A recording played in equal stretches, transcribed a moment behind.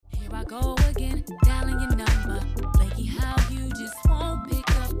Here I go again, dialing your number. Flaky how you just won't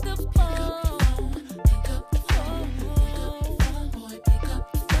pick up the phone. Pick up the phone. Pick up the phone, boy. Pick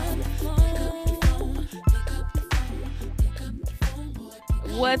up the phone. Pick up the phone. Pick up the phone, boy.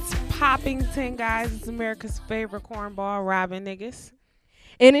 What's poppington, guys? It's America's favorite cornball, Robin niggas.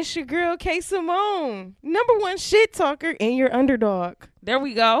 And it's your girl, K. Simone. Number one shit talker and your underdog. There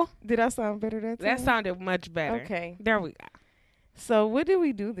we go. Did I sound better that time? That sounded much better. Okay. There we go. So what did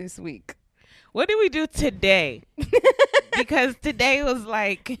we do this week? What did we do today? Because today was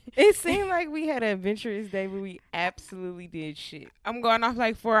like... It seemed like we had an adventurous day, but we absolutely did shit. I'm going off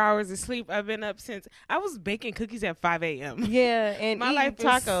like 4 hours of sleep. I've been up since... I was baking cookies at 5 a.m. Yeah, and my life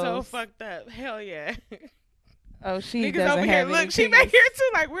tacos. is so fucked up. Hell yeah. Oh, she Niggas doesn't over have here. any Look, she cookies. back here too.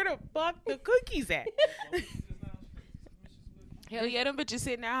 Like, where the fuck the cookies at? Hell yeah, them bitches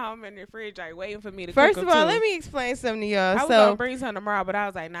sitting at home in the fridge, like waiting for me to First cook of them all, too. let me explain something to y'all. I was So, gonna bring some tomorrow, but I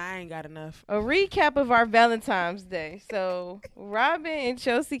was like, nah, I ain't got enough. a recap of our Valentine's Day. So, Robin and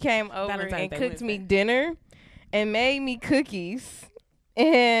Chelsea came over Valentine's and Day cooked me Wednesday. dinner and made me cookies.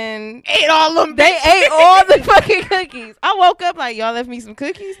 And Ate all them. they ate all the fucking cookies. I woke up like, y'all left me some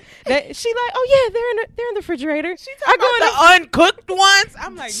cookies. She like, oh yeah, they're in the refrigerator. She talking about the uncooked ones.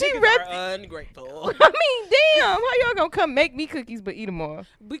 I'm like, She niggas repped- are ungrateful. I mean, damn, how y'all gonna come make me cookies but eat them all?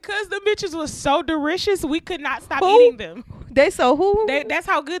 Because the bitches was so delicious, we could not stop Who? eating them. Who? That's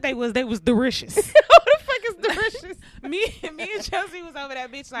how good they was. They was delicious. Who the fuck is delicious? me and Chelsea was over that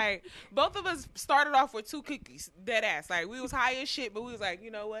bitch. Like, both of us started off with 2 cookies, dead ass. Like, we was high as shit, but we was like,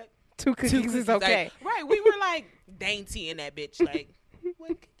 you know what? 2 cookies is Like, okay. right. We were like dainty in that bitch. Like,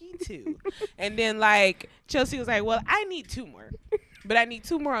 one cookie, 2. And then like Chelsea was like, well, I need 2 more. But I need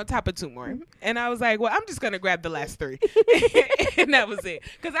 2 more on top of 2 more. And I was like, well, I'm just going to grab the last 3. And that was it.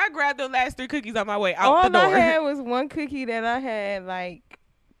 Because I grabbed the last 3 cookies on my way out All the door. I had was 1 cookie that I had like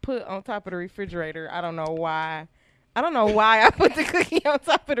put on top of the refrigerator. I don't know why. I put the cookie on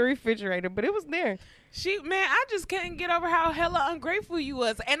top of the refrigerator, but it was there. I just couldn't get over how hella ungrateful you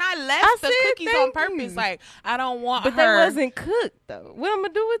was. And I left the said cookies on thank purpose. you. Like, I don't want But her. they wasn't cooked though. What I'm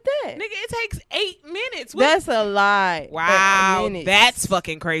gonna do with that? Nigga, it takes 8 minutes. That's a lie. Wow, Minutes. that's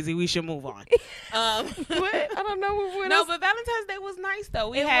fucking crazy. We should move on. what? I don't know what No, else. but Valentine's Day was nice though.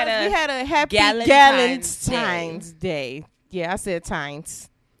 We we had had a happy Galentine's Galentine's Day. Yeah, I said tines.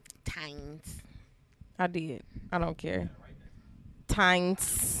 times. I did. I don't care.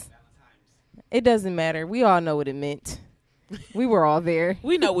 Tines. It doesn't matter. We all know what it meant. We were all there.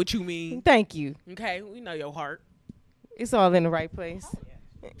 We know what you mean. Thank you. Okay, we know your heart. It's all in the right place.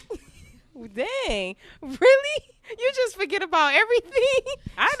 Dang. Really? You just forget about everything?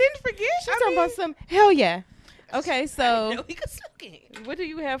 I didn't forget. She's talking about some. Hell yeah. Okay, so No, we could smoke it. what do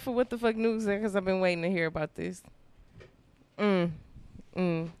you have for What the Fuck News? Because I've been waiting to hear about this.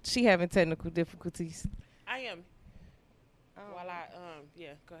 She having technical difficulties. I am. While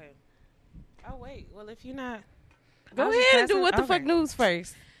yeah, go ahead. Oh wait, well if you're not, Go I was ahead just and do passing- What the Fuck okay. News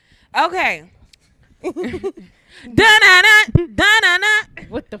first. Okay. Da-na-na, da-na-na,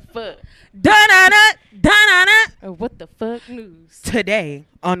 What the fuck? da-na-na, da-na-na. What the fuck news? Today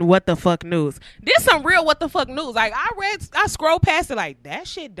on What the Fuck News. This some real What the Fuck News. Like I scrolled past it like that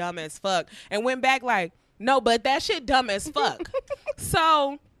shit dumb as fuck and went back like no, but that shit dumb as fuck.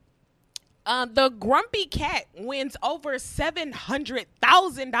 So the Grumpy Cat wins over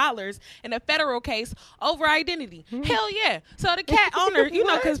 $700,000 in a federal case over identity. Hell yeah. So the cat owner, you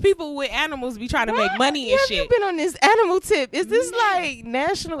know, because people with animals be trying to make money and Have shit. you been on this animal tip? Is this like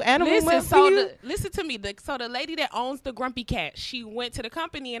National Animal Listen, Month so for you? listen to me. So the lady that owns the Grumpy Cat, she went to the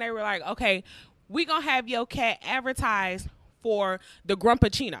company and they were like, okay, we gonna have your cat advertised for the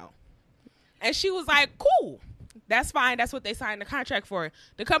Grumpachino. And she was like, cool. That's fine. That's what they signed the contract for.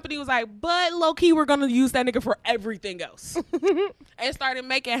 The company was like, but low-key, we're going to use that nigga for everything else. And started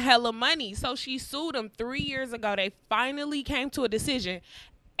making hella money. So she sued him 3 years ago. They finally came to a decision.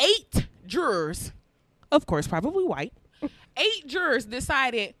 8 jurors, of course, probably white, 8 jurors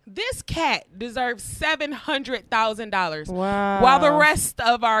decided this cat deserves $700,000. Wow. While the rest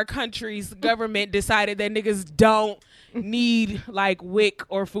of our country's government decided that niggas don't need like WIC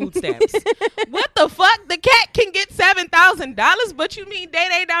or food stamps. What the fuck? The cat can get $7,000, but you mean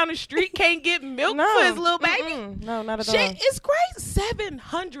Day down the street can't get milk for his little baby? No, not at all. Shit is crazy.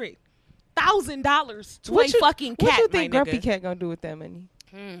 $700,000 to a fucking cat. What you think my Grumpy nigga. Cat gonna do with that money?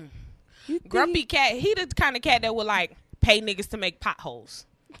 You think Grumpy Cat, he the kind of cat that would like pay niggas to make potholes.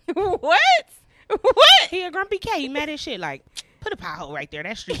 What? He a grumpy cat. He mad as shit. Like, put a pothole right there.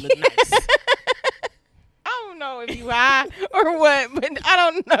 That street look nice. I don't know if you high or what, but I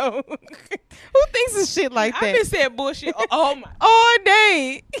don't know. Who thinks of shit like I've that been saying bullshit all my all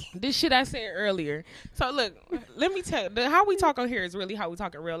day? This shit I said earlier. So look, let me tell you, how we talk on here is really how we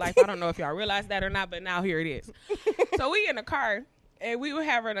talk in real life. I don't know if y'all realize that or not, but now here it is. So we in the car and we were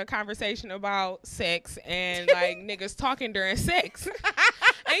having a conversation about sex and like niggas talking during sex.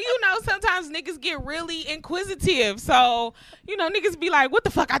 And you know, sometimes niggas get really inquisitive. So, you know, niggas be like, what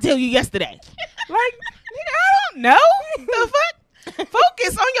the fuck I tell you yesterday? Like, nigga, I don't know. The fuck?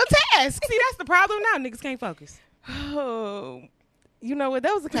 Focus on your task. See, that's the problem now. Niggas can't focus. Oh, you know what?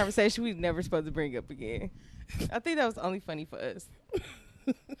 That was a conversation we never supposed to bring up again. I think that was only funny for us.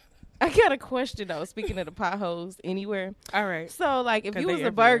 I got a question though. Speaking of the potholes anywhere. All right. So like, if 'Cause you they was a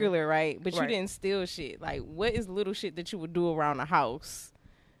everywhere. burglar, right? But you Right. didn't steal shit. Like, what is little shit that you would do around the house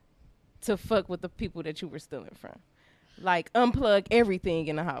to fuck with the people that you were stealing from? Like, unplug everything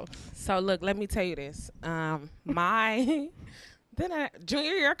in the house. So look, let me tell you this. My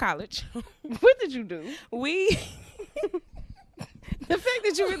junior year of college, What did you do? we The fact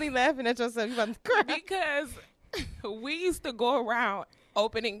that you really laughing at yourself, you about to cry. because we used to go around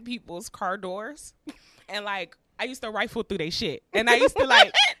opening people's car doors, and like I used to rifle through their shit, and I used to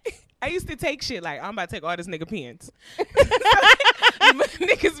like. I used to take shit like, I'm about to take all this nigga pens.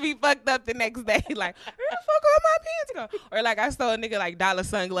 Niggas be fucked up the next day. Like, where the fuck all my pens go? Or like, I stole a nigga like dollar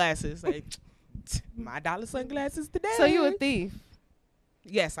sunglasses. Like, my dollar sunglasses today. So you a thief.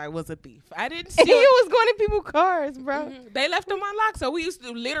 Yes, I was a thief. I didn't And steal. you was going in people's cars, bro. Mhm. They left them unlocked, so we used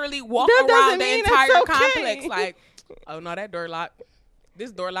to literally walk That doesn't around the mean entire that's okay. complex like, oh no, that door locked.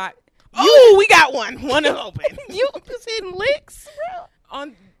 This door locked. Oh, we got one. One is open. You was hitting licks,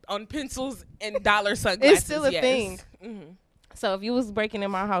 bro. on pencils and dollar sunglasses. It's still a yes. thing. Mhm. So if you was breaking in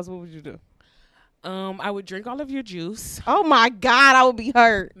my house, what would you do? I would drink all of your juice, Oh my God, I would be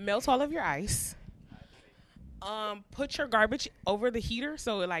hurt. melt all of your ice. Put your garbage over the heater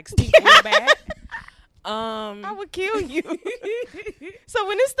so it like stinks real bad. I would kill you. So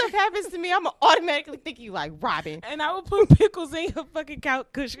when this stuff happens to me, I'm gonna automatically think you like Robin. And I would put pickles in your fucking couch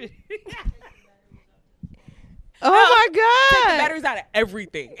cushion. Oh my Take the God. batteries out of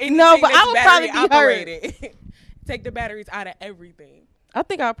everything. No, Anything but I that's would probably battery be hurt. operated. Take the batteries out of everything. I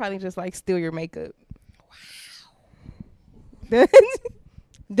think I'll probably just like steal your makeup. Wow.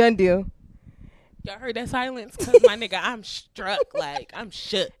 Done deal. Y'all heard that silence? Cause my nigga, I'm struck. Like I'm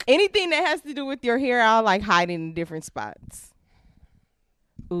shook. Anything that has to do with your hair, I'll like hide it in different spots.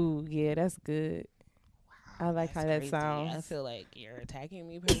 Ooh, yeah, that's good. I like how that Crazy. sounds. I feel like you're attacking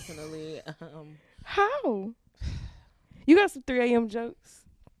me personally. How? You got some 3 a.m. jokes?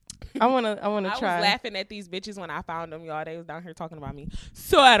 I wanna I was try. laughing at these bitches when I found them, y'all. They was down here talking about me.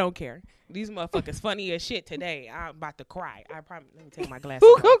 So I don't care. These motherfuckers funny as shit today. I'm about to cry. I probably let me take my glasses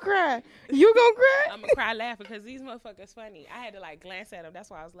Who off. gonna cry? You gonna cry? I'm gonna cry laughing because these motherfuckers funny. I had to like glance at them. That's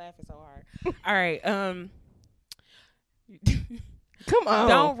why I was laughing so hard. All right. Come on.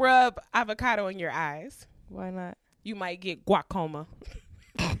 Don't rub avocado in your eyes. Why not? You might get glaucoma.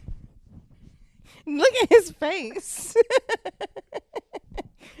 Look at his face.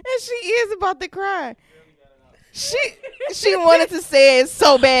 And she is about to cry. She wanted to say it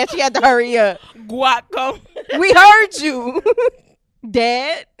so bad she had to hurry up. Glaucoma. We heard you.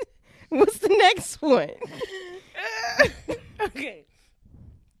 Dad, what's the next one? Okay.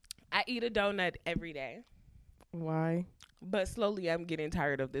 I eat a donut every day, Why? but slowly I'm getting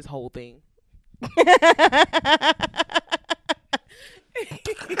tired of this whole thing.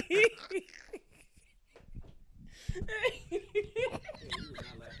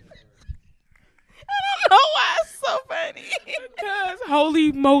 I don't know why it's so funny. Because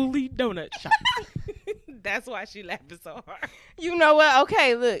holy moly donut shop. That's why she laughing so hard. You know what?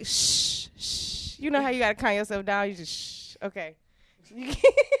 Okay, look. Shh. Shh. You know how you gotta calm yourself down? You just shh. Okay. You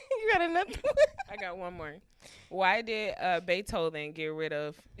got another one? I got one more. Why did Beethoven get rid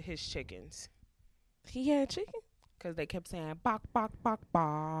of his chickens? He had chicken? Because they kept saying, bok, bok, bok,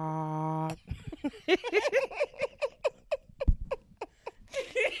 bok.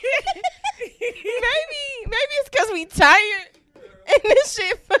 Maybe it's because we tired and this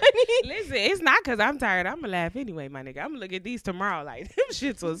shit funny. Listen, it's not because I'm tired. I'm going to laugh anyway, my nigga. I'm going to look at these tomorrow like, them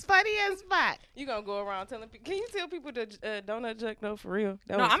shits was funny as fuck. You gonna go around telling people? Can you tell people the donut joke though for real?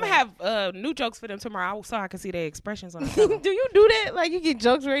 That No, was I'm going funny. to have new jokes for them tomorrow so I can see their expressions on the phone. Do you do that? Like you get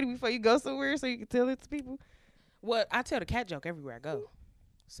jokes ready before you go somewhere so you can tell it to people? Well, I tell the cat joke everywhere I go.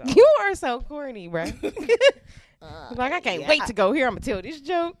 So You are so corny, bro. Like I can't yeah. wait to go here. I'm gonna tell this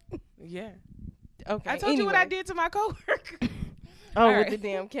joke. yeah. Okay. I told you what I anyway. did to my coworker. Oh, All with right. the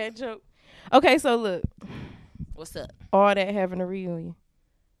damn cat joke. Okay, so look, What's up? all that having a reunion.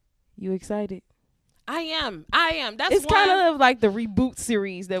 You excited? I am. That's It's one. kind of like the reboot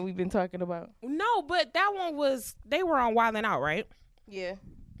series that we've been talking about. No, but that one was, they were on Wild 'N Out, right? Yeah.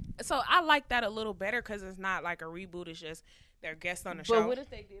 So I like that a little better because it's not like a reboot. It's just their guest on the show. But what if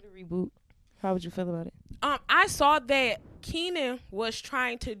they did a reboot? How would you feel about it? I saw that Keenan was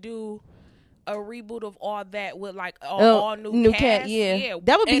trying to do a reboot of all that with like all new cast. Yeah,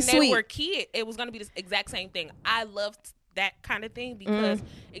 that would be and sweet. They were kids. It was gonna be the exact same thing. I loved that kind of thing because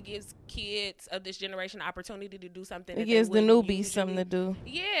it gives kids of this generation opportunity to do something. It that gives they the wouldn't newbies something to do.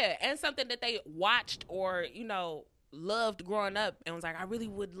 Yeah, and something that they watched or loved growing up and was like, I really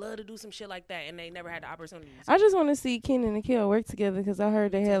would love to do some shit like that, and they never had the opportunity. I just want to see Kenan and Kel work together because I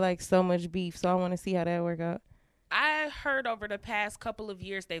heard they had like so much beef, so I want to see how that work out. I heard over the past couple of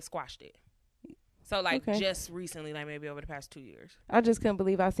years they've squashed it. So like just recently, like maybe over the past 2 years. I just couldn't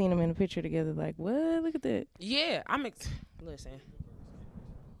believe I seen them in a picture together. Like, what? Look at that. Yeah, listen.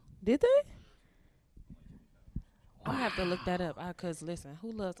 Did they? I have to look that up. Cause listen,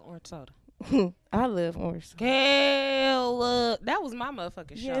 who loves orange soda? I love orange. Kale, that was my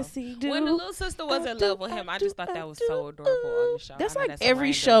motherfucking show. Yes, he do. When the little sister was in love with him, I just thought that was so adorable on the show. That's I know like that's every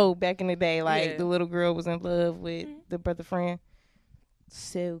random. show back in the day. Like Yeah. the little girl was in love with the brother friend.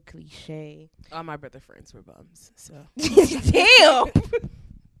 So cliche. All my brother friends were bums. So Damn.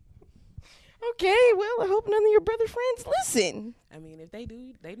 Okay, well, I hope none of your brother friends listen. I mean, if they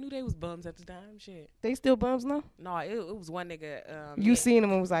do, they knew they was bums at the time. Shit. They still bums now? No, it was one nigga. You seen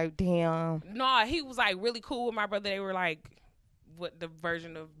him and was like, damn. No, he was like really cool with my brother. They were like what the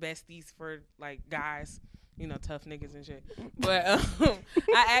version of besties for like guys, tough niggas and shit. But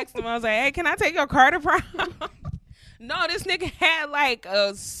I asked him, I was like, hey, can I take your car to prom? No, this nigga had like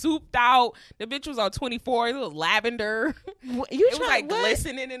a souped out. The bitch was on 24. It was lavender. It was like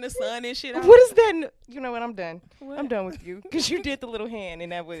glistening in the sun and shit. What is that? You know what? I'm done. What? I'm done with you because you did the little hand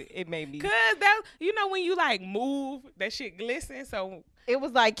and it made me. Cause that when you like move, that shit glisten. So It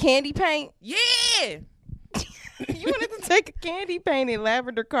was like candy paint. yeah, You wanted to take a candy painted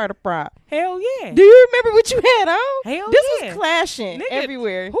lavender car to prom. hell yeah. Do you remember what you had on? Hell this yeah. was clashing Nigga,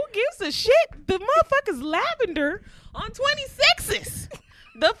 everywhere. Who gives a shit? The motherfucker's lavender on 26s.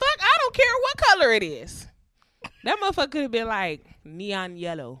 The fuck? I don't care what color it is. That motherfucker could have been like neon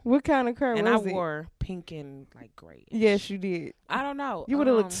yellow. What kind of car And I was it? wore pink and like gray. Yes, you did. I don't know. You would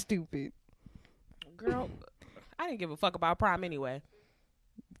have looked stupid. Girl, I didn't give a fuck about prom anyway.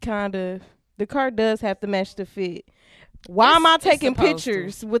 Kind of. The car does have to match the fit. Why It's- am I it's taking supposed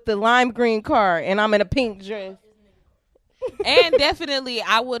pictures with the lime green car and I'm in a pink dress? And definitely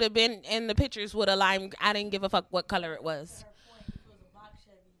I would have been in the pictures with a lime. I didn't give a fuck what color it was.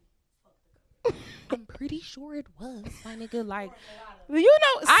 I'm pretty sure it was. My nigga, like, You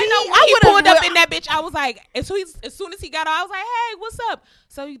know, I know when he pulled up in that bitch, I was like, as soon as he got out, I was like, hey, what's up?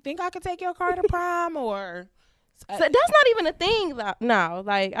 So you think I could take your car to prom or? So that's not even a thing now.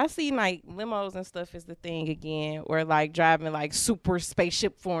 Like I see like limos and stuff is the thing again, or like driving like super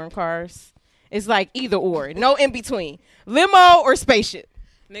spaceship foreign cars. It's like either or, no in between, limo or spaceship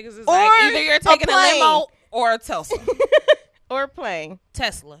Niggas is Or like, either you're taking a plane. limo or a Tesla. or plane.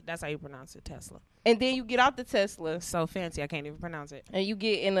 Tesla. That's how you pronounce it, Tesla. And then you get out the Tesla So fancy, I can't even pronounce it. and you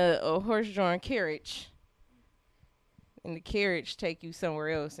get in a horse-drawn carriage. And the carriage take you somewhere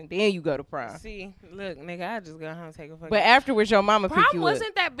else, and then you go to prom. See, look, nigga, I just go home and take a fucking. But afterwards, your mama pick Prom you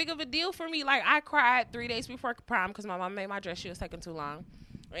wasn't that big of a deal for me. Like, I cried 3 days before prom because my mom made my dress. She was taking too long.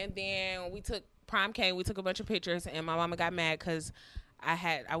 And then prom came, we took a bunch of pictures, and my mama got mad because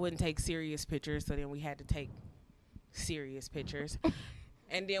I wouldn't take serious pictures, so then we had to take serious pictures.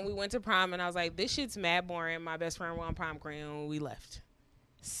 And then we went to prom, and I was like, this shit's mad boring. My best friend won prom queen, and we left.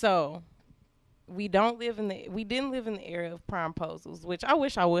 So we didn't live in the era of promposals, which I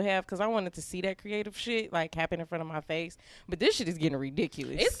wish I would have because I wanted to see that creative shit like happen in front of my face. But this shit is getting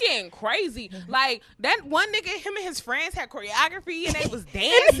ridiculous. It's getting crazy. Like, that one nigga, him and his friends had choreography and they was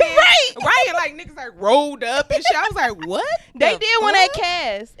dancing. Right. And like niggas like rolled up and shit. I was like, what? They the did one at fuck?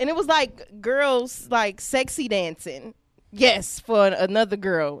 Cass, and it was like girls like sexy dancing. Yes, for another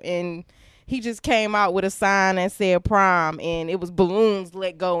girl, and he just came out with a sign that said prom, and it was balloons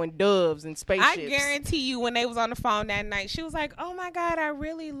let go and doves and spaceships. I guarantee you when they was on the phone that night, she was like, oh my God, I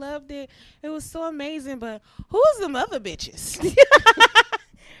really loved it. It was so amazing. But who's them other bitches?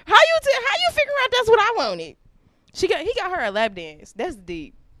 How you figure out that's what I wanted? He got her a lap dance. That's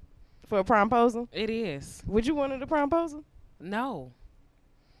deep for a promposal. It is. Would you want it a promposal? No.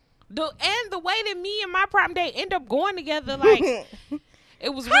 And the way that me and my prom date end up going together, like, it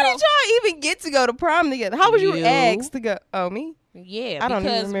was How real. did y'all even get to go to prom together? How was you You. asked to go? Oh, me? Yeah, I don't even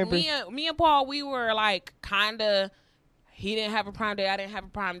because remember. me and Paul, we were like kind of. He didn't have a prom day. I didn't have a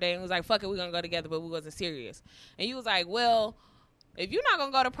prom day. And it was like, fuck it, we're gonna go together, but we wasn't serious. And he was like, well, If you're not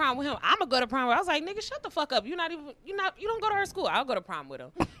gonna go to prom with him, I'm gonna go to prom with him. I was like, nigga, shut the fuck up. You don't go to her school. I'll go to prom with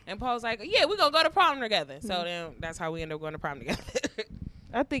him. And Paul was like, yeah, we gonna go to prom together. So then that's how we end up going to prom together.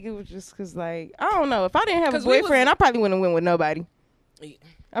 I think it was just because, like, I don't know. If I didn't have a 'Cause we was- boyfriend, I probably wouldn't have went with nobody. Yeah.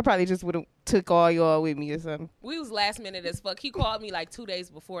 I probably just would have took all y'all with me or something. We was last minute as fuck. He called me like 2 days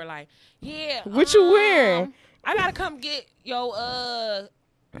before, like, yeah. What you wearing? I gotta come get your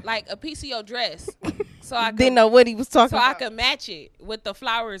like a piece of your dress. So I Didn't could, know what he was talking so I about. could match it with the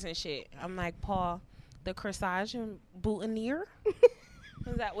flowers and shit. I'm like, Paul, the corsage and boutonniere?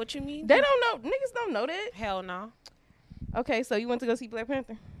 Is that what you mean? They don't know. Niggas don't know that. Hell no. Okay, so you went to go see Black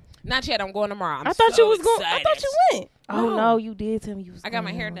Panther? Not yet. I'm going tomorrow. I thought so you was going. I excited. thought you went. Oh No. no, you did tell me you was. I got my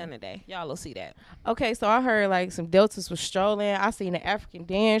going. hair done today. Y'all will see that. Okay, so I heard like some Deltas was strolling. I seen the African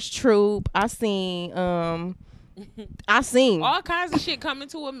dance troupe. I seen All kinds of shit coming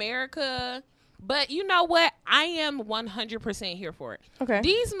to America. But you know what? I am 100% here for it. Okay.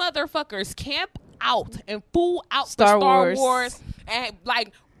 These motherfuckers camp out and fool out Star the Star Wars. Wars and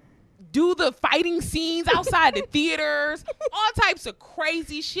like do the fighting scenes outside the theaters, all types of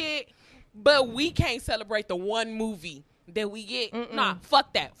crazy shit. But we can't celebrate the one movie that we get. Nah,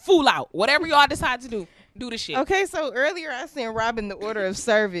 fuck that. Fool out. Whatever y'all decide to do, do the shit. Okay, so earlier I seen Robin the Order of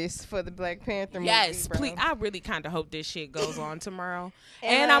Service for the Black Panther movie. Yes, bro. please. I really kind of hope this shit goes on tomorrow.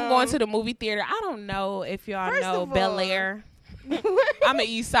 And I'm going to the movie theater. I don't know if y'all First know of Bel all- Air. I'm an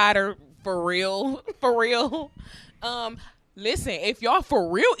East Sider for real. For real. Listen, if y'all for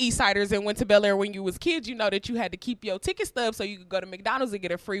real East Siders and went to Bel Air when you was kids, you know that you had to keep your ticket stub so you could go to McDonald's and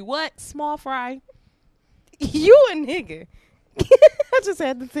get a free what? Small fry. You a nigga. I just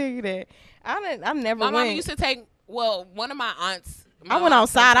had to tell you that. I'm never My mama went. used to take, well, one of my aunts. I went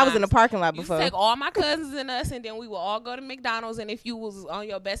outside. I was in the sometimes parking lot used before. to take all my cousins and us, and then we would all go to McDonald's. And if you was on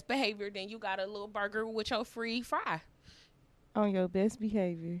your best behavior, then you got a little burger with your free fry. On your best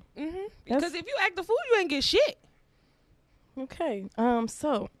behavior. Because if you act the fool, you ain't get shit. Okay.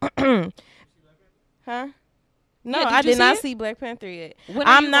 So. Huh? No, Yeah, did I you did not see it? see Black Panther yet. When are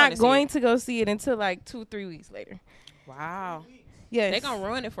I'm you not going to see going it? to go see it until like 2-3 weeks later. Wow. Yes. They gonna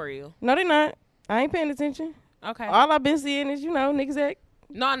ruin it for you. No, they're not. I ain't paying attention. Okay. All I've been seeing is, niggas act.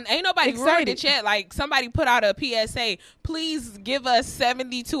 No, ain't nobody ruined it Excited. yet. Like, somebody put out a PSA. Please give us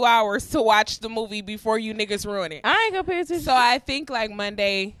 72 hours to watch the movie before you niggas ruin it. I ain't gonna pay attention. So I think like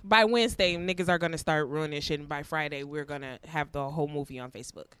by Wednesday, niggas are gonna start ruining shit, and by Friday, we're gonna have the whole movie on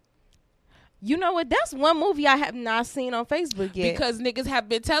Facebook. You know what? That's one movie I have not seen on Facebook yet. Because niggas have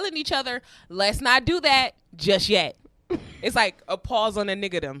been telling each other, let's not do that just yet. It's like a pause on a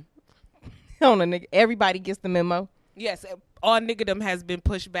niggadom. on a nigga, everybody gets the memo. Yes, all niggadom has been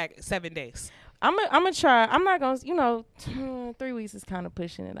pushed back 7 days. I'm gonna try. I'm not gonna. 3 weeks is kind of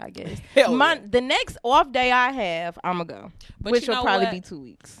pushing it, I guess. Hell yeah. The next off day I have, I'm gonna go, But which you will know probably what? be 2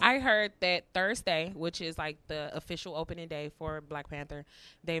 weeks. I heard that Thursday, which is like the official opening day for Black Panther,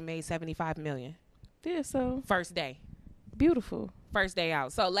 they made 75 million. Yeah, so First day. beautiful. First day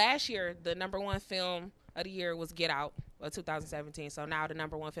out. So last year, the number one film of the year was Get Out of 2017. So now the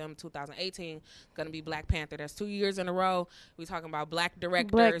number one film of 2018 going to be Black Panther. That's 2 years in a row. We talking about black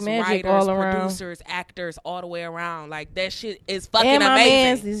directors, Black magic writers, all around. producers, actors, all the way around. Like, that shit is fucking And my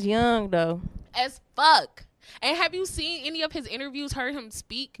man's amazing. is young though. As fuck. And have you seen any of his interviews, heard him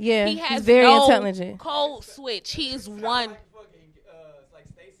speak? Yeah, he has he's very no intelligent. code switch. He is one. Like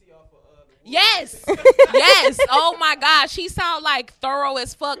Stacey off of Yes. Yes. Oh my gosh. He sound like thorough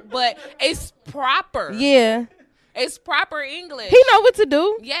as fuck, but it's proper. Yeah, It's proper English. he know what to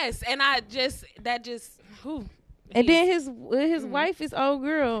do. Yes. And whew. And then his wife is old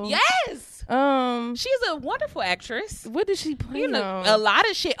girl. Yes. She's She's a wonderful actress. what did she play You know, on? a lot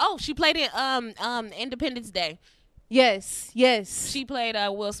of shit. Oh, she played in Independence Day. Yes. She played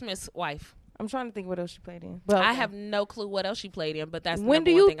Will Smith's wife. I'm trying to think what else she played in. But I okay. have no clue what else she played in, but that's the When number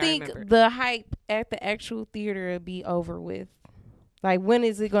do one you thing I think remembered. the hype at the actual theater will be over with? Like, when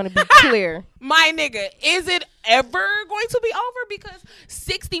is it going to be clear? My nigga, is it ever going to be over? Because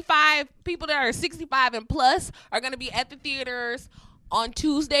 65 people that are 65 and plus are going to be at the theaters on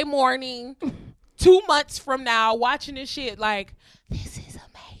Tuesday morning, 2 months from now, watching this shit like, this is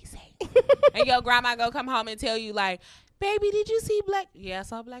amazing. And your grandma gonna come home and tell you like, baby, did you see I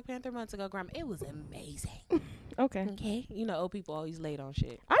saw Black Panther months ago, grandma. It was amazing. Okay. Okay. You know, old people always late on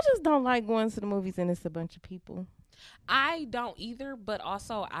shit. I just don't like going to the movies and it's a bunch of people. I don't either, but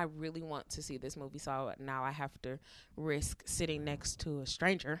also I really want to see this movie, so now I have to risk sitting next to a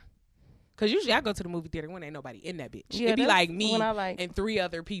stranger. Because usually I go to the movie theater when ain't nobody in that bitch. Yeah, It'd be that's like me when I like. and 3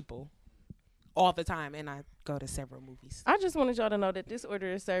 other people. all the time, and I go to several movies. I just wanted y'all to know that this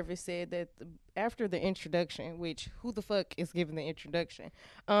order of service said that after the introduction, which who the fuck is giving the introduction?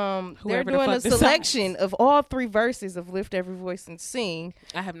 They're Whoever the doing a fuck decides. selection of all 3 verses of Lift Every Voice and Sing.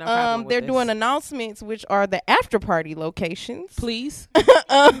 I have no problem with They're this. doing announcements, which are the after party locations. Please.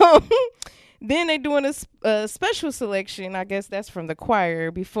 um, then they're doing a special selection. I guess that's from the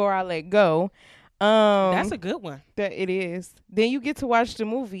choir. Before I Let Go. That's a good one. That it is. Then you get to watch the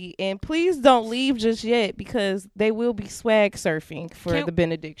movie, and please don't leave just yet because they will be swag surfing for the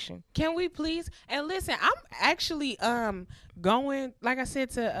benediction. Can we please? And listen, I'm actually going, like I said,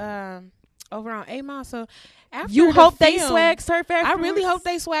 to over on A-Mall. So after You the hope they film, swag surf I afterwards? really hope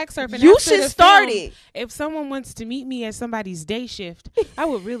they swag surf. And You after should the start film, it. If someone wants to meet me at somebody's day shift, I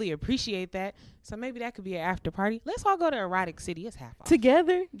would really appreciate that. So maybe that could be an after party. Let's all go to Erotic City. It's half off.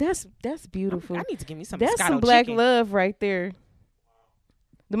 Together. That's beautiful. I need to give me some That's Moscato some black chicken. love right there.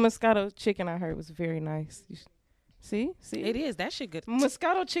 The Moscato chicken I heard was very nice. See? It is. That shit good.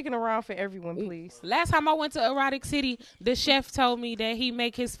 Moscato chicken around for everyone, please. Last time I went to Erotic City, the chef told me that he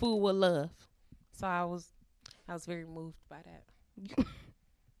make his food with love. So I was very moved by that.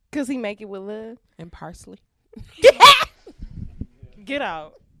 Cause he make it with love. And parsley. Get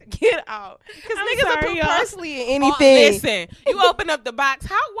out. Get out. Cause I'm niggas will sorry, put y'all. parsley in Oh, anything. listen, you open up the box.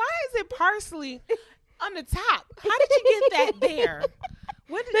 Why is it parsley on the top? How did you get that there?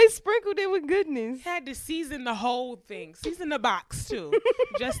 What did They sprinkled it with goodness. had to season the whole thing? Season the box too,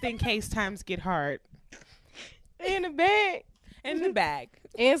 just in case times get hard. In the bag. In the bag.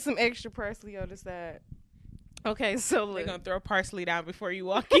 And some extra parsley on the side. Okay, so They're look. gonna throw parsley down before you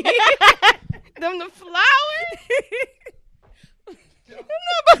walk in. Them the flowers. I'm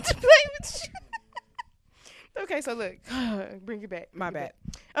not about to play with you. Okay, so look. Bring it back. My Bring it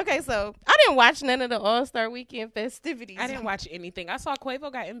bad. back. Okay, so I didn't watch none of the All-Star Weekend festivities. I didn't watch anything. I saw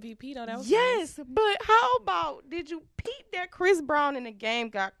Quavo got MVP though. That was Yes, but how about did you peep that Chris Brown in the game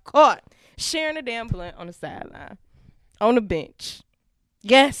got caught sharing a damn blunt on the sideline, on the bench?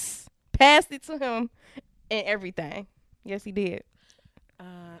 Yes, passed it to him and everything. Yes, he did.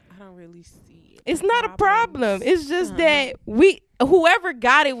 I don't really see it. It's not a problem. It's just that whoever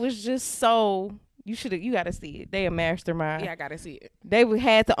got it was just so. You got to see it. They a mastermind. Yeah, I gotta see it. They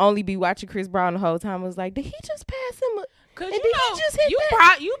had to only be watching Chris Brown the whole time. It was like, did he just pass him? Cause And you did know, he just hit you,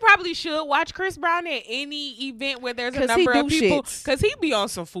 that? you probably should watch Chris Brown at any event where there's a 'Cause he number of do people. shits. Cause he be on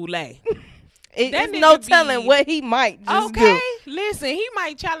some foulet. It's That no nigga telling be- what he might just Okay, listen, he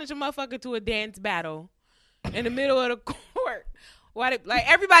might challenge a motherfucker to a dance battle in the middle of the court. Like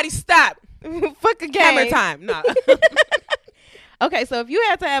everybody stop, do. Fuck a game. camera time. No, Okay, so if you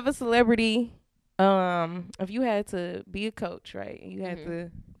had to have a celebrity, if you had to be a coach, right, and you had to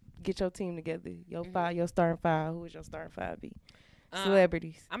get your team together, your starting five, who would your starting five be?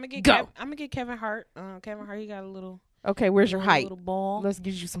 Celebrities. I'm gonna get Go. I'm gonna get Kevin Hart. Kevin Hart, he got a little. Okay, where's your height? Little ball. Let's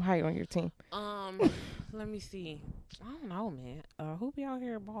get you some height on your team. Let me see. I don't know, man. Who be out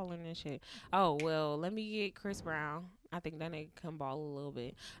here balling and shit? Oh well, let me get Chris Brown. I think that nigga can ball a little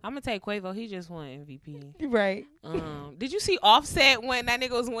bit. I'm gonna take Quavo. He just won MVP. Right. Did you see Offset when that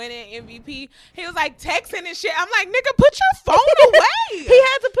nigga was winning MVP? He was like texting and shit. I'm like, nigga, put your phone away. He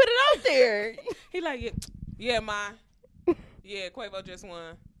had to put it out there. He like, yeah, yeah, Quavo just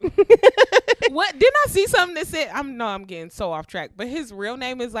won. What? Didn't I see something that said? I'm getting so off track, but his real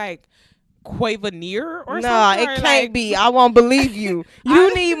name is like Quavoneer or Nah, something. it or can't like, be. I won't believe you.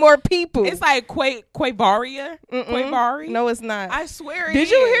 You need more people. It's like Quavaria. Quavari. No, it's not. I swear. Did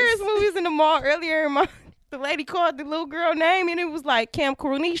you hear his movies in the mall earlier? The lady called the little girl name, and it was like Cam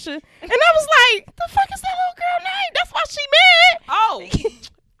Cornisha. And I was like, the fuck is that little girl name? That's why she mad.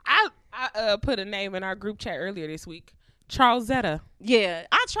 Oh, I put a name in our group chat earlier this week. Charles Zetta. Yeah,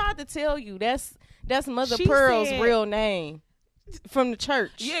 I tried to tell you. That's Mother She Pearl's said- real name from the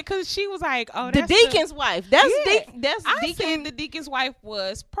church. Yeah, because she was like, oh, The that's deacon's wife. That's Yeah. that's I deacon. said the deacon's wife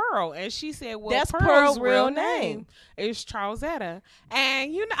was Pearl, and she said, well, That's Pearl's Pearl's real real name name. is Charles Zetta.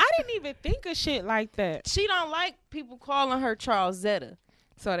 And, I didn't even think of shit like that. She don't like people calling her Charles Zetta.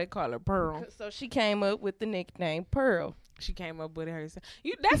 So they call her Pearl. So she came up with the nickname Pearl. She came up with her.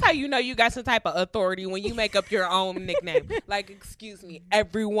 That's how you know you got some type of authority when you make up your own nickname. Like, excuse me,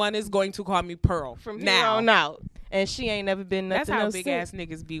 everyone is going to call me Pearl From here now. on out. And she ain't never been nothing That's how else big since. ass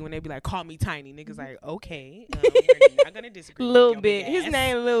niggas be when they be like, call me Tiny. Niggas like, okay, we're not gonna disagree. with Little your bit. big His ass.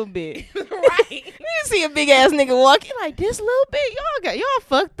 name Little Bit. right. You see a big ass nigga walking like this Little Bit. Y'all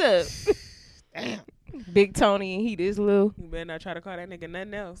fucked up. Damn. Big Tony and he this little, You better not try to call that nigga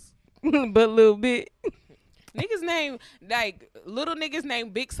nothing else. but Little Bit. Niggas name like little niggas name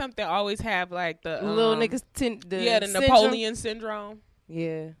big something always have like the Little niggas the the syndrome. Napoleon syndrome.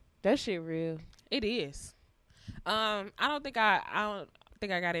 Yeah. That shit real. It is. I don't think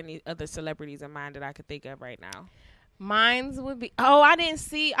I got any other celebrities in mind that I could think of right now. Mines would be. Oh, I didn't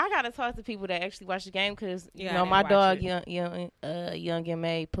see. I gotta talk to people that actually watch the game because Yeah, I you know didn't my watch dog it. Young and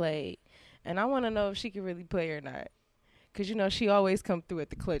May played, and I want to know if she can really play or not. Cause you know she always come through at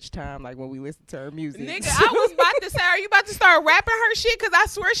the clutch time, like when we listen to her music. Nigga, I was about to say, are you about to start rapping her shit? Because I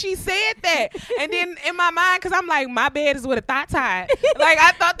swear she said that. And then in my mind, because I'm like, my bed is with a thought tie. Like,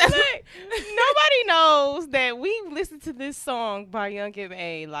 I thought that's what... Nobody knows that we listened to this song by Young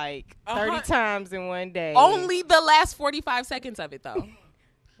M.A. like 30 times in one day. Only the last 45 seconds of it, though.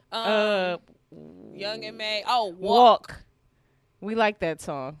 Young and May. Oh, Walk. We like that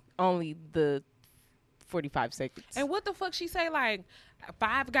song. Only the 45 seconds. And what the fuck she say, like,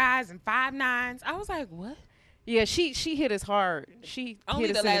 5 guys and 5 nines? I was like, what? Yeah, she hit us hard. She Only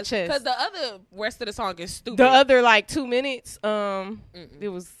hit us the in last, the chest. because the other rest of the song is stupid. The other like 2 minutes, it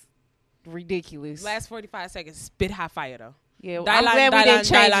was ridiculous. Last 45 seconds, spit hot fire, though. Yeah, I'm glad we didn't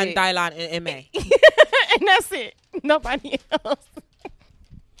change it. Dylan, and MA. And that's it. Nobody else.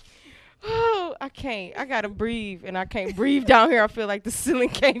 Oh, I can't. I gotta breathe, and I can't breathe down here. I feel like the ceiling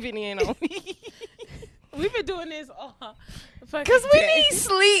caving in on me. We've been doing this all fucking Cause we day. need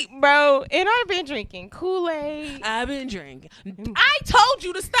sleep, bro. And I've been drinking Kool-Aid. I've been drinking. I told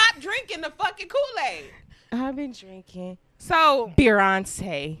you to stop drinking the fucking Kool-Aid. I've been drinking So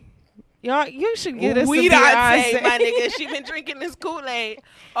Beyonce. Y'all, you should get us we some don't Beyonce. say, my nigga. She been drinking this Kool-Aid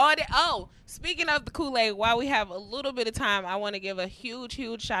all day. Oh, speaking of the Kool-Aid, while we have a little bit of time, I want to give a huge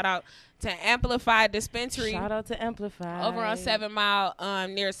shout out to Amplify Dispensary. Shout out to Amplify. Over on 7 Mile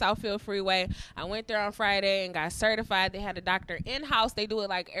near Southfield Freeway. I went there on Friday and got certified. They had a doctor in-house. They do it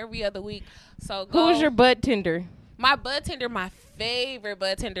like every other week. So go. Who's your bud tender? My bud tender, my favorite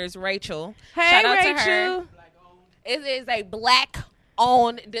bud tender is Rachel. Hey, Shout out Rachel. to her. It is a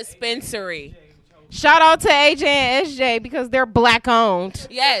black-owned dispensary. Shout out to AJ and SJ because they're black owned.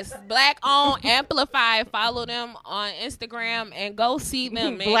 Yes, black-owned. Amplify. Follow them on Instagram and go see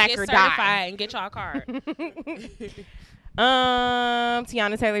them and Black get or certified die. and get y'all card.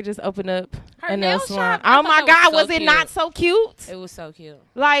 Tiana Taylor just opened up Her a nail nail salon. shop, I Oh thought my that God, was was so it cute. not so cute? It was so cute.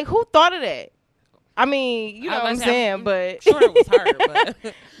 Like, who thought of that? I mean, you know I what I'm was about to say, saying, but Sure, it was her,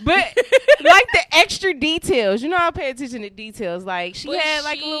 but but like the extra details. You know, I pay attention to details. Like she But had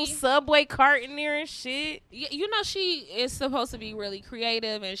like a little she- Subway cart in there and shit. you know she is supposed to be really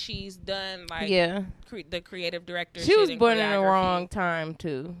creative, and she's done like Yeah, the creative director. she shit was and born in the choreography. wrong time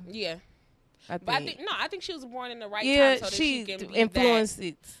too. Yeah, I but I think she was born in the right yeah, time, so that she she can be influenced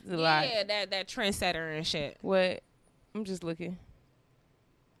it a that, lot. yeah, that trendsetter and shit. What? I'm just looking.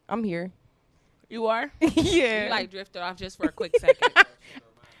 I'm here. You are. Yeah. You like drifted off just for a quick second.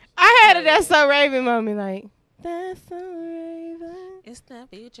 I had a That's So Raven moment. Like That's So Raven. It's the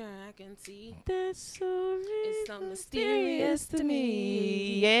future I can see. That's so Raven. It's so mysterious to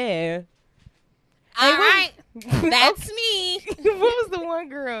me. Yeah. All what- right, that's me. What was the one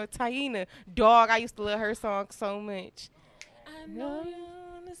girl? Taina. Dog. I used to love her song so much. I know you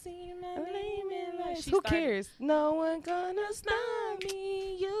wanna see my name in lights. She Who started- cares? No one gonna stop Stop me.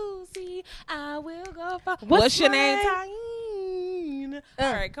 me, you see, I will go far. What's What's your name? my- Tyne.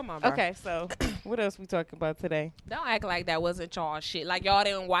 All right, come on, bro. Okay, so what else we talking about today? Don't act like that wasn't y'all shit. Like y'all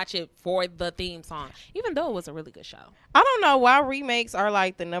didn't watch it for the theme song, even though it was a really good show. I don't know why remakes are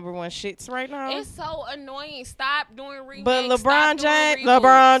like the number one shits right now. It's so annoying. Stop doing remakes. But Stop doing reboots.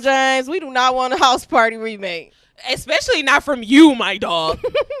 LeBron James, we do not want a House Party remake. Especially not from you, my dog.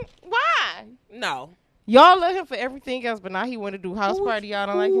 Why? No. Y'all love him for everything else, but now he want to do House Party. Y'all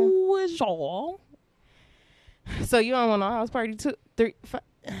don't like him. Who is y'all? So you don't want no House Party 2, 3, 5.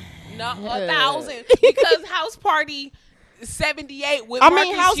 No, 1,000 because House Party 78 with I Marcus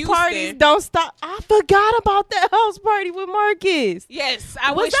mean, house Houston. parties don't stop. I forgot about that house party with Marcus. Yes,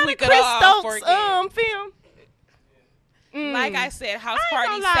 I Was wish that we a could Chris all Stokes forget. film? Like I said, House I ain't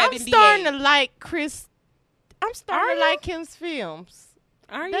Party gonna lie, I'm 78. starting to like Chris. I'm starting Are to you? like him's films.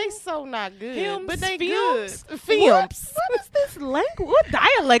 Are They you? so not good, Him's but they films? good. Films. What is this language? What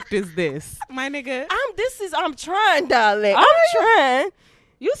dialect is this, my nigga? I'm trying, darling. Are I'm you? trying.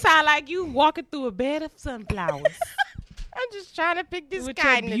 You sound like you walking through a bed of sunflowers I'm just trying to pick this with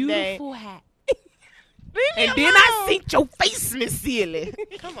guy your today. beautiful hat. Leave me And then I alone. see your face, Miss Sealy.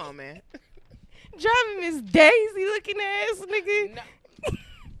 Come on, man. Driving Miss Daisy looking ass nigga. No.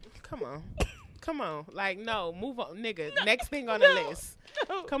 Come on. Come on. Like, no. Move on, nigga. Next thing on the list.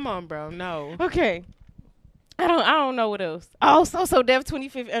 No. Come on, bro. No. Okay. I don't know what else. Oh, so Dev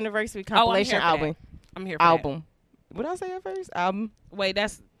 25th anniversary compilation here for album. I'm here for that. Album. What did I say at first? Album. Wait,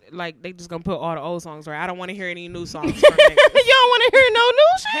 that's like they just gonna put all the old songs right. I don't want to hear any new songs from niggas. You don't want to hear no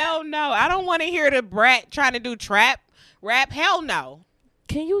new shit? Hell Hell no. I don't want to hear the brat trying to do trap rap. Hell no.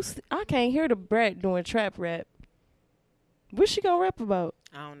 I can't hear the brat doing trap rap. What she gonna rap about?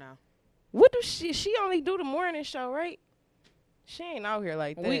 I don't know. What do she only do the morning show, right? She ain't out here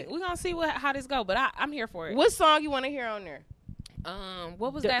like that. We gonna see how this go, but I'm here for it. What song you want to hear on there?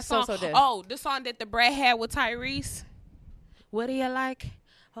 What was The that song? So Deaf. Oh, the song that the brat had with Tyrese. What do you like?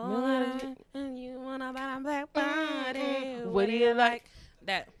 Oh, and you wanna buy a black body. What do you like?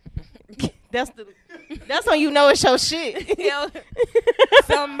 That. That's when you know it's your shit.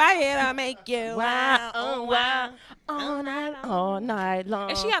 Somebody to make you Wow, wild, wow, all long. night long.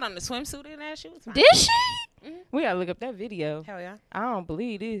 And she had on the swimsuit in that. She was fine. Did she? Mhm. We gotta look up that video. Hell yeah. I don't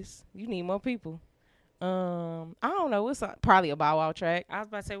believe this. You need more people. I don't know. What's probably a Bow Wow track. I was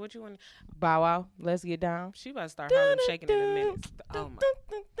about to say, what you want? Bow Wow, let's get down. She about to start Harlem shaking in a minute. Oh my.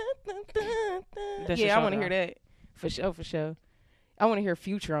 That's Yeah, your I show, want to girl. hear that for sure. For sure. I want to hear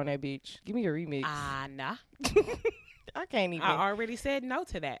Future on that bitch. Give me a remix. Nah. I can't even. I already said no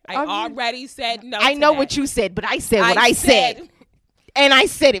to that. I I'm- already said no. I to know that. what you said, but I said what I said. And I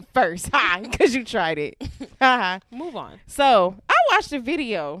said it first, because you tried it. Move on. So I watched a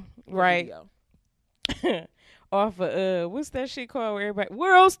video, right, Video. off of what's that shit called? Where everybody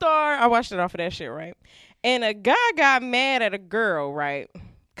World Star. I watched it off of that shit, right? And a guy got mad at a girl, right,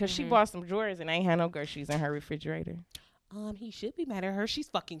 because she bought some Jordans and ain't had no groceries in her refrigerator. He should be mad at her. She's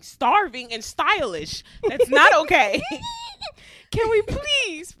fucking starving and stylish. That's not okay. Can we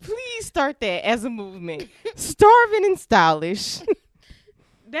please start that as a movement? Starving and stylish.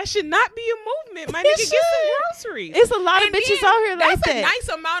 That should not be a movement. My It nigga, get some should. groceries. It's a lot of And bitches then out here like That's a that. nice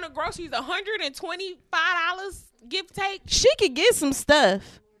amount of groceries. $125 give take. She could get some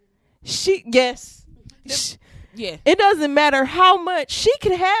stuff. Yes. Yeah. It doesn't matter how much she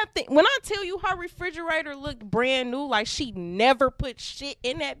could have. When I tell you her refrigerator looked brand new, like she never put shit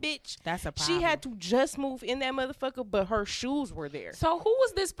in that bitch. That's a problem. She had to just move in that motherfucker, but her shoes were there. So who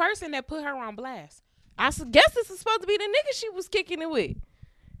was this person that put her on blast? Guess this is supposed to be the nigga she was kicking it with.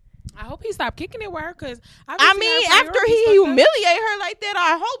 I hope he stopped kicking it with her, because I mean, after he humiliated her like that,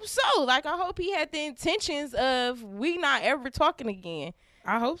 I hope so. Like, I hope he had the intentions of we not ever talking again.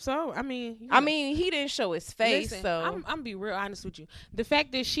 I hope so. I mean, He didn't show his face, listen, so I'm be real honest with you. The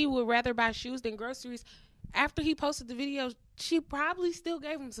fact that she would rather buy shoes than groceries, after he posted the video, she probably still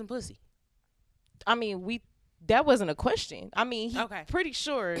gave him some pussy. I mean, that wasn't a question. I mean, Okay. pretty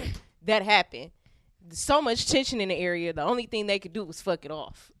sure that happened. So much tension in the area. The only thing they could do was fuck it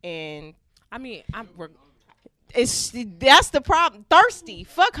off, and I mean, that's the problem. Thirsty,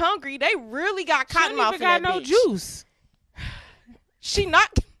 fuck hungry. They really got she don't cotton mouth even in got that no bitch. juice. She not.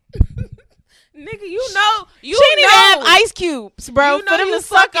 Nigga, you know, She didn't even have ice cubes, bro, you know for them you to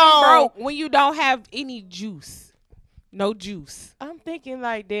suck fucking on. broke when you don't have any juice. No juice. I'm thinking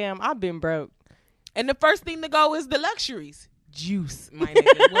like, damn, I've been broke. And the first thing to go is the luxuries. Juice, my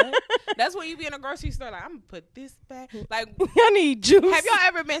nigga. What? That's when you be in a grocery store like, I'm gonna put this back. Like, I need juice. have y'all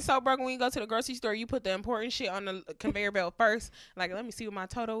ever been so broke when you go to the grocery store, you put the important shit on the conveyor belt first? Like, let me see what my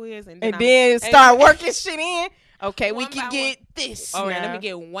total is. And then start working shit in. Okay, we One can by get this. All right, now. let me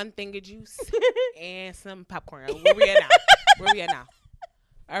get one thing of juice and some popcorn. Where we at now?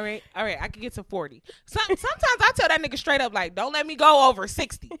 All right. I can get to 40. Sometimes I tell that nigga straight up, like, don't let me go over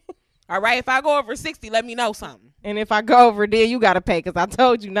 60. All right, if I go over 60, let me know something. And if I go over there, you gotta pay because I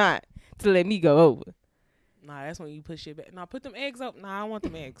told you not to let me go over. Nah, that's when you put shit back. Nah, put them eggs up. Nah, I don't want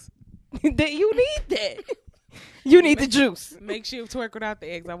them eggs. That you need that. You need the juice. Make sure you twerk without the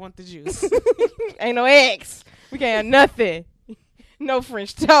eggs. I want the juice. Ain't no eggs. We can't have nothing. No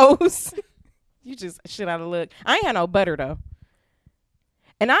French toast. You just shit out of luck. I ain't had no butter though.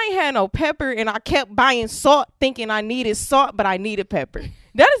 And I ain't had no pepper, and I kept buying salt thinking I needed salt, but I needed pepper.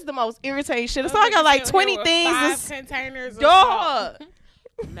 That is the most irritating shit. So I got like 20 things. 5 containers of Dog. salt.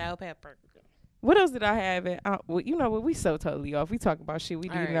 No pepper. What else did I have? Well, you know what? We so totally off. We talk about shit we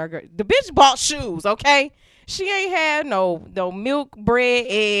All did in right. our The bitch bought shoes, okay? She ain't had no milk, bread,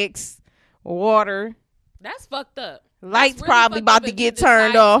 eggs, water. That's fucked up. Lights That's really probably fucked about up to if get you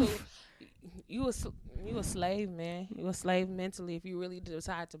turned decide off. You a slave, man. You a slave mentally if you really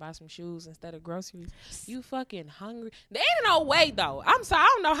decide to buy some shoes instead of groceries. You fucking hungry. There ain't no way though. I'm sorry. I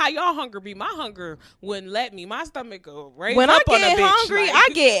don't know how y'all hunger be. My hunger wouldn't let me. My stomach go raise When I up on a get bitch. hungry, like, I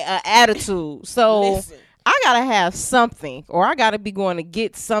get an attitude. So Listen. I gotta have something, or I gotta be going to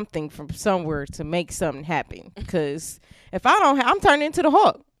get something from somewhere to make something happen. Because if I don't, I'm turning into the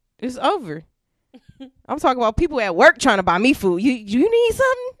Hulk. It's over. I'm talking about people at work trying to buy me food. You need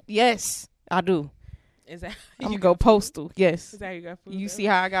something? Yes, I do. Is that I'm gonna go postal. Yes. Is that how you got food? You though? see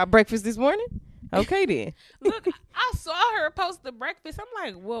how I got breakfast this morning? Okay then. Look, I saw her post the breakfast.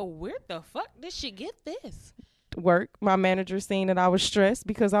 I'm like, well, where the fuck did she get this? Work. My manager seen that I was stressed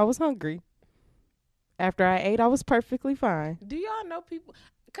because I was hungry. After I ate, I was perfectly fine. Do y'all know people?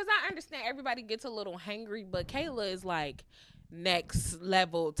 Because I understand everybody gets a little hangry, but Kayla is like next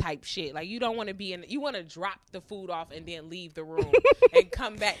level type shit. Like, you don't want to be in, you want to drop the food off and then leave the room and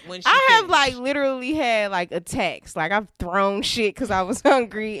come back when she I have finished. like literally had like attacks. Like I've thrown shit because I was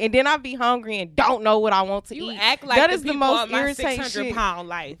hungry, and then I'd be hungry and don't know what I want to You eat. act like that the is the people most on my irritating 600-pound shit.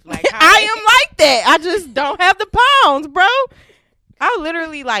 life. Like, how I they- am like that. I just don't have the pounds, bro. I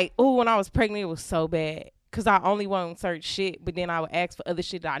literally like, when I was pregnant, it was so bad because I only want certain shit, but then I would ask for other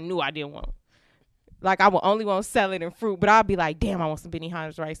shit that I knew I didn't want. Like, I would only want salad and fruit, but I'd be like, damn, I want some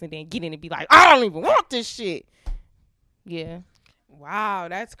Benihana's rice, and then get in and be like, I don't even want this shit. Yeah. Wow,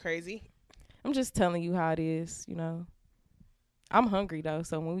 that's crazy. I'm just telling you how it is, you know. I'm hungry, though,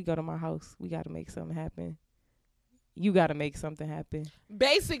 so when we go to my house, we got to make something happen. You got to make something happen.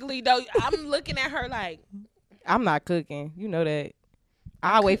 Basically, though, I'm looking at her like, I'm not cooking. You know that.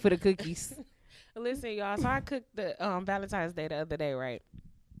 I'll wait for the cookies. listen, y'all. So I cooked the Valentine's Day the other day, right?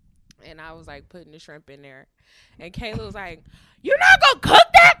 And I was like putting the shrimp in there, and Kayla was like, "You're not gonna cook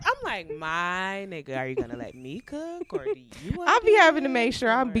that?" I'm like, "My nigga, are you gonna let me cook, or do you?" wanna I'll be do having to it, make sure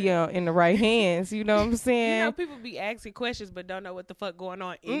I'm or-" in the right hands. You know what I'm You saying? know, people be asking questions but don't know what the fuck going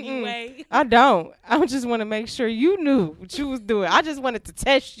on anyway. I don't. I just want to make sure you knew what you was doing. I just wanted to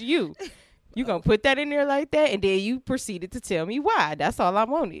test you. You gonna put that in there like that, and then you proceeded to tell me why. That's all I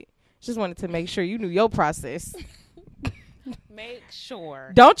wanted. Just wanted to make sure you knew your process. Make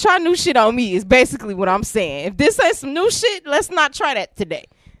sure. Don't try new shit on me is basically what I'm saying. If this ain't some new shit, let's not try that today.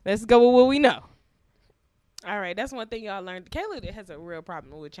 Let's go with what we know. All right, that's one thing y'all learned. Kayla has a real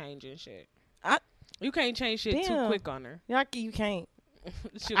problem with changing shit. I- You can't change shit too Damn. quick on her. You can't.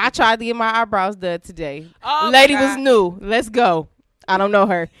 She'll I be- tried to get my eyebrows done today. Oh, my Lady was God. new. Let's go. I don't know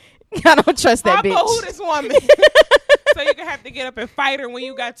her. I don't trust that I know who bitch. this woman. So you can have to get up and fight her when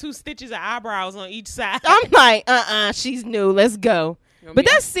you got 2 stitches of eyebrows on each side. I'm like, she's new. Let's go. Gonna But be-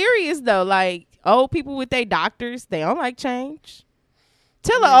 that's serious though. Like old people with their doctors, they don't like change.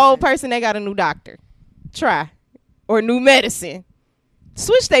 Tell an old person they got a new doctor. Try. Or new medicine.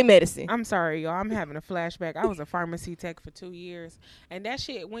 Switch their medicine. I'm sorry, y'all. I'm having a flashback. I was a pharmacy tech for 2 years. And that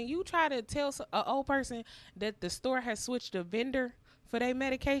shit, when you try to tell an old person that the store has switched a vendor for their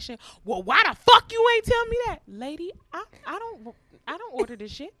medication, well, why the fuck you ain't tell me that? Lady, I don't order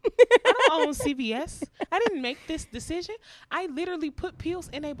this shit. I don't own CVS. I didn't make this decision. I literally put pills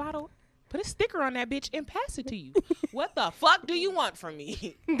in a bottle, put a sticker on that bitch, and pass it to you. What the fuck do you want from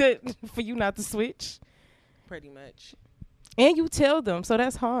me? For you not to switch. Pretty much. And you tell them, so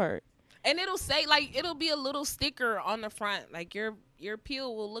that's hard. And it'll say, like, it'll be a little sticker on the front. Like, your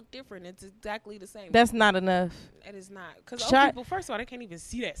pill will look different. It's exactly the same. That's not enough. It is not. Because Try- old people, first of all, they can't even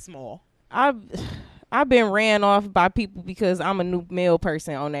see that small. I've been ran off by people because I'm a new male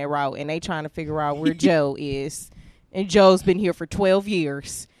person on that route, and they trying to figure out where Joe is. And Joe's been here for 12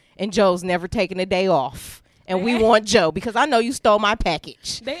 years, and Joe's never taken a day off. And we want Joe because I know you stole my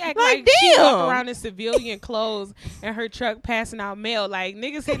package. They act Like, like she damn. walk around in civilian clothes and her truck passing out mail. Like,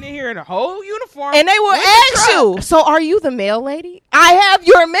 niggas sitting in here in a whole uniform. And they will with the ask truck. you, so are you the mail lady? I have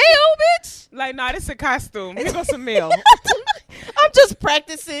your mail, bitch. Like, nah, this a costume. Here goes some mail. I'm just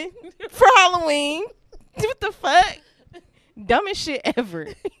practicing for Halloween. What the fuck? Dumbest shit ever.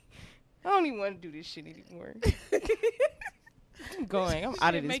 I don't even want to do this shit anymore. I'm going. I'm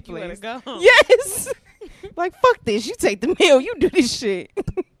out of Shit this make you place. wanna go. Yes. Like, fuck this. You take the mail. You do this shit.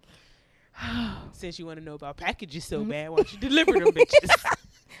 Since you want to know about packages so bad, why don't you deliver them bitches?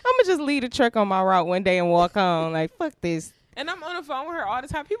 I'm going to just leave the truck on my route one day and walk on. Like, fuck this. And I'm on the phone with her all the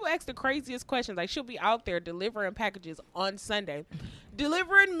time. People ask the craziest questions. Like, she'll be out there delivering packages on Sunday.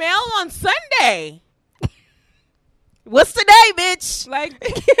 Delivering mail on Sunday. What's today, bitch? Like,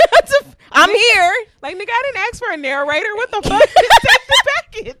 I'm here. like, nigga, I didn't ask for a narrator. What the fuck? Just take the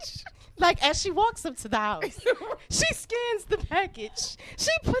package. Like, as she walks up to the house, she scans the package. She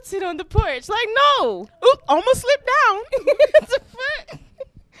puts it on the porch. Like, no. Oop, almost slipped down. What the fuck?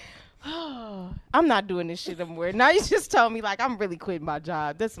 I'm not doing this shit anymore. Now you just told me, like, I'm really quitting my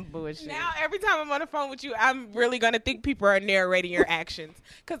job. That's some bullshit. Now, every time I'm on the phone with you, I'm really going to think people are narrating your actions.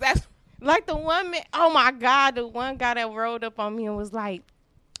 Because that's... Like the one man, oh my God, the one guy that rolled up on me and was like,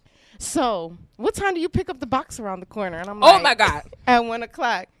 so, what time do you pick up the box around the corner? And I'm like, Oh, my God. At 1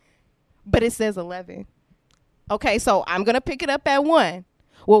 o'clock. But it says 11. Okay, so I'm going to pick it up at 1.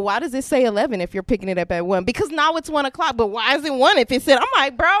 Well, why does it say 11 if you're picking it up at 1? Because now it's 1 o'clock, but why is it 1 if it said, I'm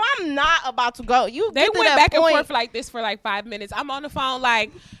like, bro, I'm not about to go. You They get to went that back point. and forth like this for like 5 minutes. I'm on the phone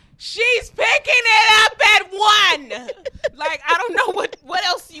like, She's picking it up at 1. Like, I don't know what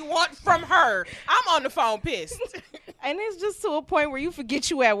else you want from her. I'm on the phone pissed. And it's just to a point where you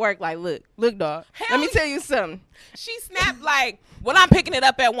forget you at work. Like, look, dog. Let me tell you something. She snapped like, well, I'm picking it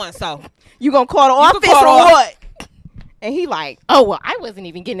up at 1, so. You gonna call the office call or the what? And he like, oh, well, I wasn't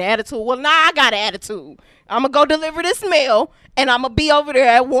even getting an attitude. Well, nah, I got an attitude. I'm going to go deliver this mail, and I'm going to be over there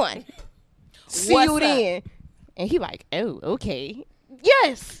at 1. See What's you up? then. And he like, oh, okay.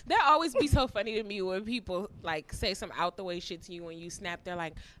 Yes. That always be so funny to me when people, like, say some out the way shit to you when you snap. They're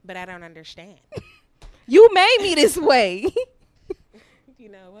like, but I don't understand. You made me this way. You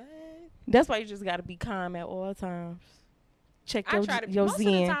know what? That's why you just got to be calm at all times. Check I your, try to be. your Most zen.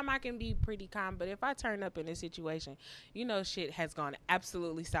 of the time I can be pretty calm, but if I turn up in a situation, you know shit has gone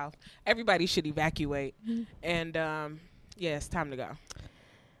absolutely south. Everybody should evacuate. And, yeah, it's time to go.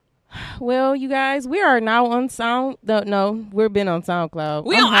 Well, you guys, we are now on No, we've been on SoundCloud.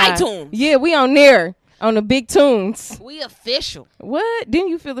 We I'm on high. iTunes. Yeah, we on there. On the big tunes. We official. What? Didn't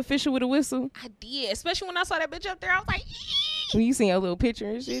you feel official with a whistle? I did. Especially when I saw that bitch up there. I was like, When you seen your little picture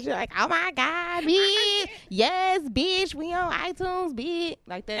and shit, you're like, oh my God, bitch. Yes, bitch. We on iTunes, bitch.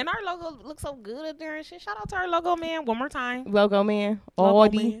 Like that. and our logo looks so good up there and shit. Shout out to our logo man one more time. Logo man. Logo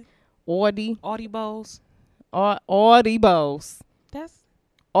Audi. man. Audi. Audibles. Audibles. That's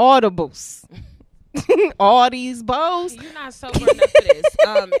Audibles. Audi's bows. you're not sober enough for this.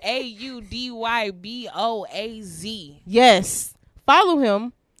 AUDYBOAZ. Yes. Follow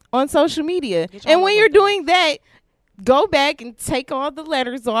him on social media. Get your And when logo you're done. doing that, go back and take all the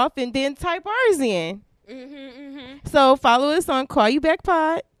letters off and then type ours in. So follow us on Call You Back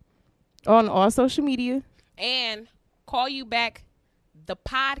Pod on all social media. And Call You Back the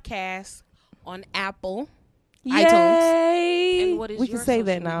podcast on Apple. Yay. And what is we your can say social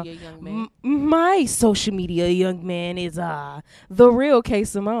that now. media, young man? My social media, young man, is the real K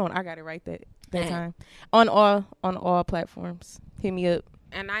Simone. I got it right that time. On all platforms. Hit me up.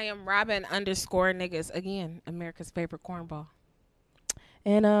 And I am Robin _niggas. Again, America's favorite cornball.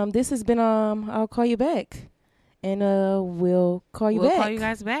 And this has been I'll Call You Back. And we'll call you We'll back. call you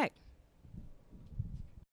guys back.